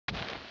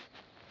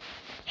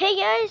Hey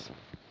guys,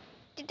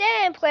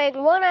 today I'm playing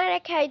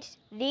ONAK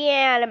the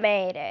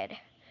animated.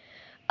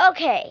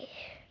 Okay,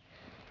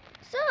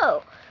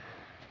 so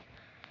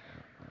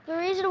the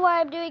reason why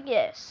I'm doing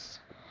this,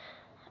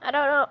 I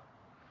don't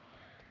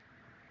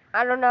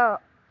know.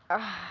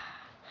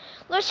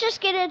 Let's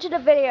just get into the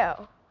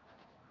video.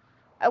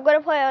 I'm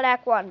gonna play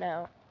ONAK 1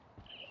 now.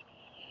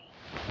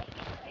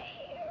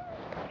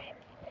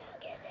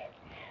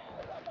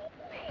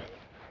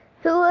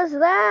 Who was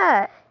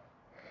that?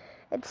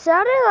 It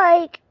sounded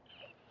like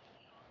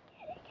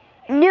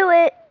Knew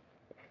It.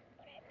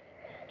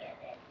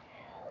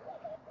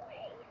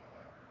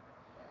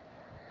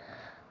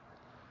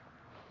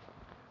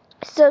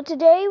 So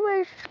today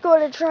we're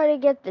going to try to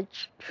get the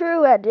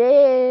true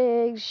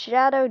ending,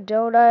 Shadow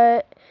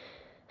Donut.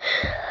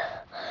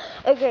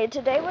 Okay,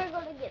 today we're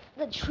going to get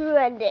the true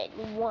ending.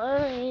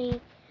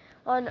 Why?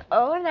 On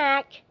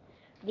ONAK,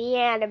 the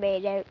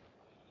animated.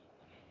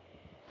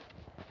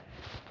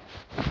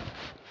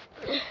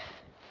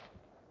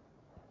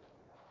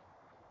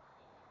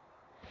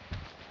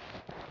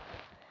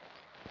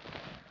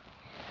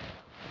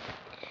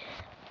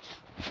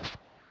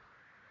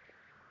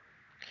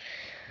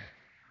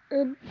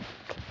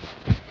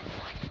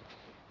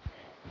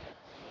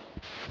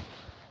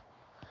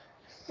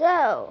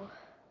 So,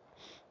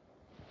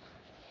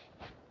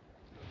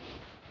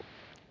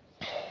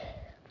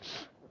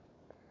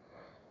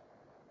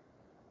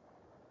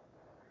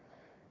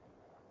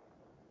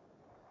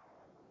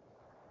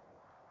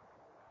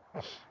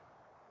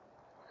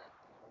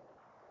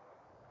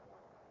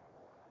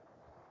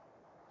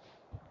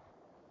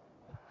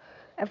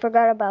 I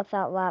forgot about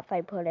that laugh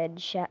I put in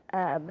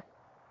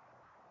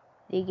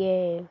the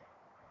game.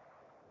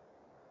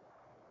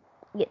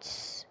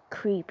 It's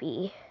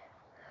creepy.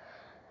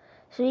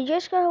 So you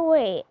just gotta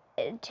wait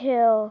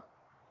until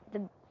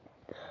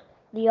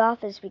the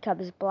office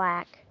becomes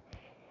black.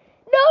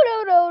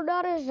 No,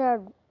 not as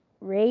a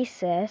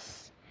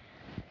racist.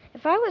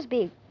 If I was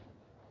being...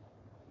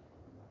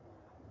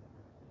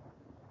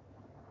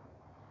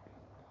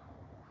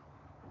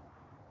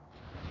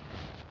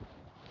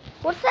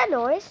 What's that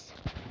noise?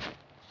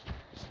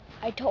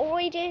 I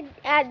totally did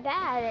add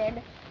that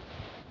in.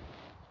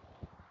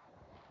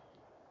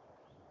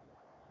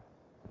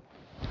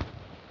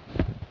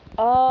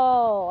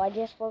 Oh, I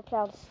just looked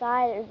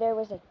outside and there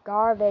was a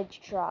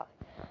garbage truck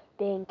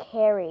being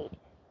carried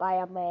by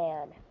a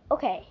man.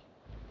 Okay.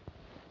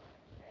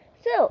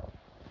 So,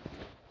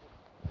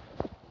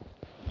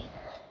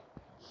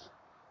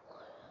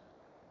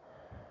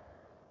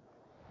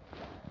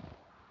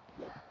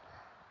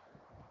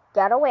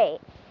 gotta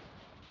wait.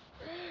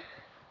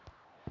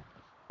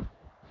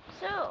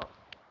 So,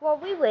 while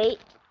we wait,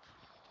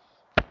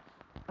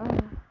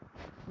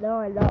 no,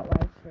 I'm not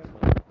live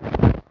streaming.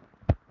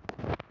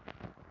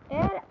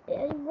 And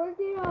I'm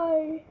working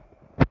on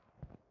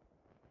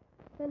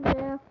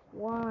the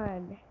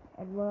F1,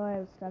 and while I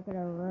was stuck in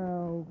a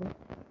room.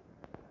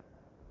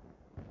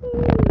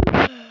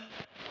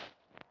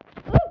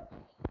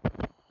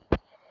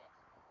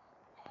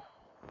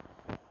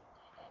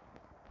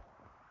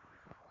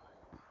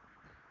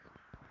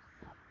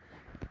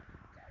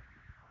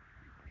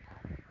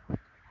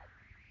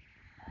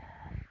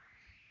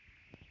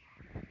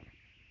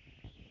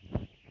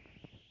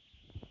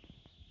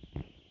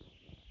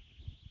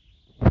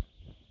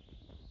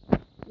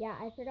 Yeah,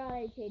 I forgot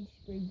I changed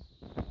Spring.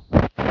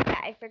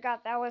 Yeah, I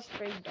forgot that was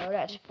Spring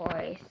Donut's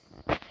voice.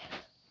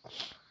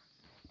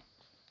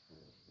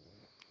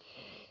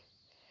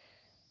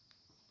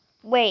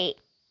 Wait,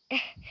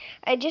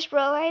 I just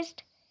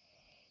realized,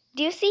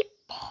 do you see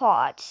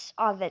pots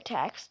on the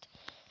text?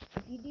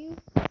 If you do,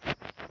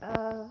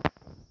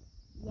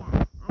 yeah,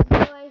 I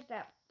realized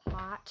that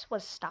pots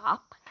was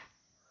stop.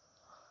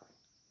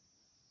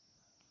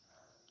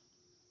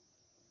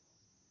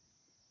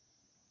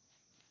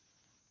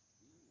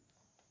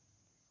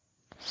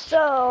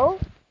 So,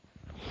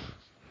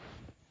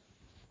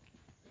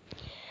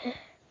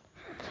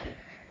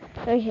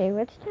 okay,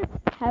 what's the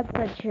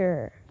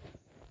temperature?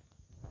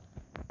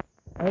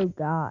 Oh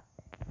God.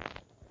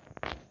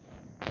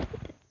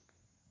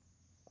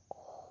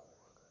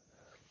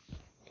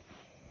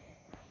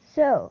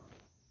 So,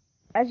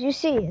 as you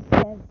see, it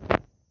says,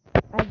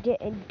 I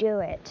didn't do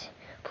it.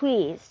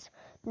 Please,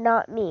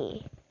 not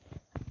me.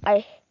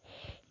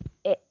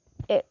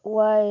 It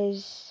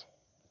was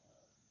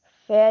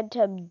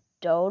Phantom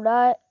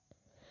Donut.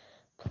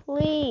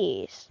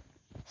 Please,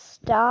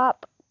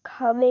 stop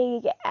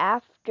coming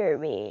after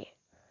me.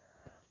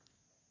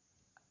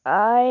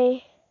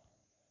 I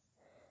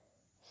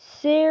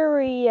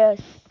seriously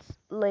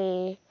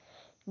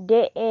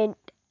didn't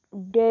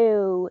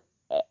do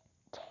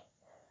it.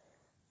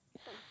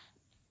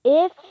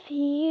 If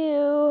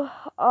you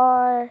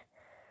are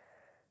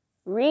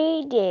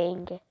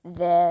reading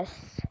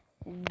this,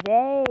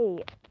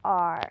 they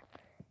are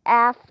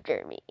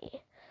after me.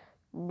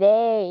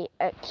 They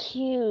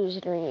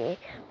accused me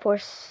for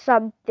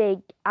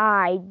something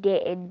I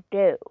didn't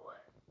do.